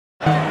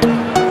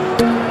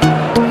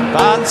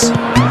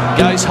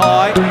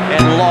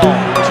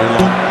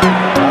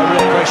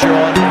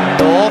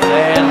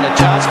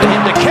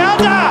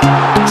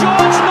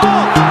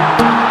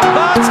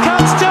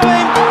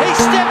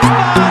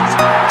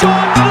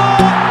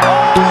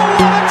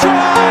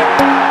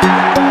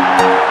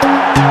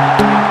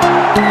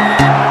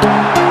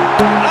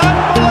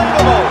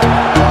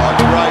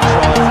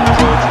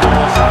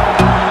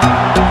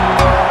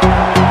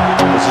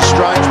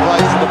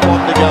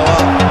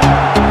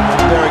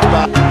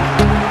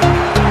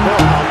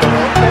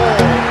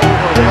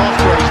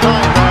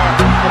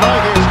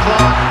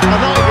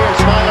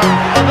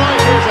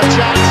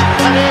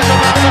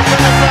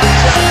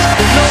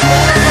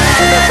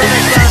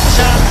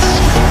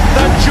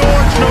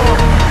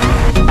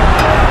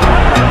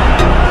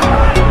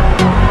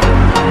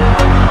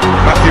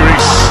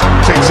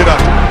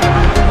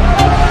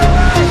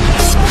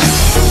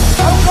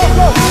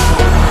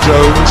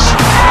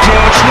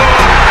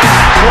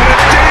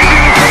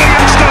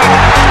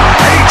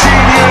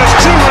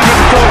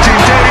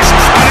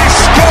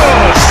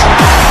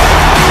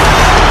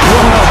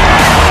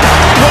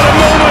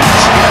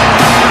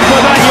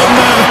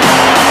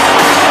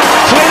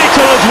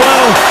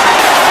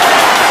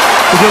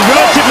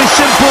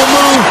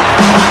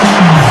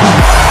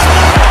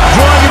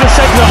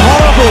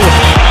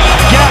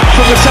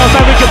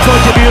striker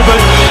point of view, but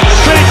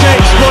straight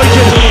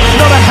exploited,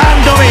 not a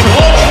hand on him.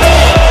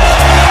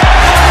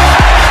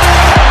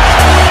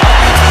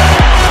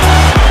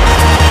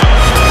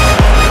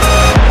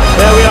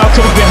 There we are,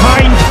 coming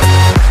behind.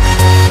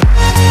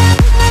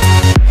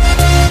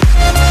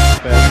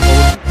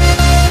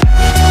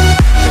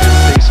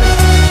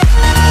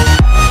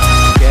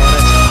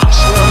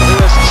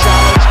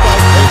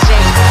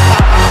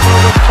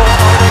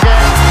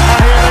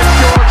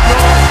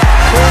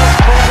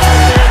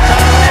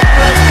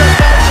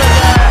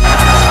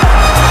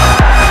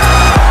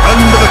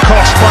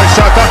 By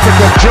South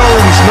Africa,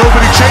 Jones,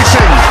 nobody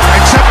chasing,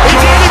 except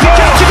George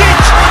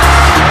North.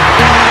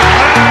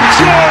 And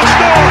George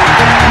North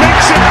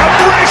makes it a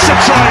brace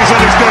of tries on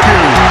his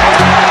debut.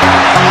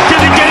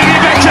 Didn't get any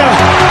better.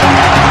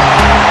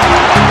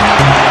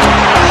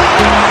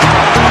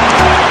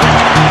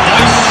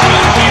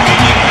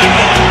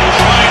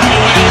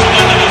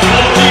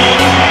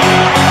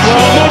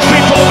 Well, most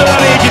people under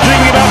that age are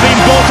dreaming about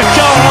being bought a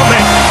car, aren't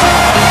they?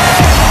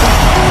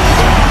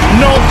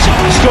 Not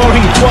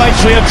scoring twice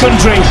for your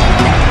country.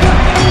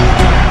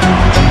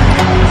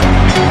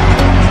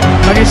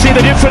 And you see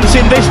the difference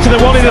in this to the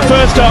one in the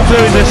first half.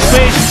 There is a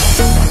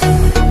space.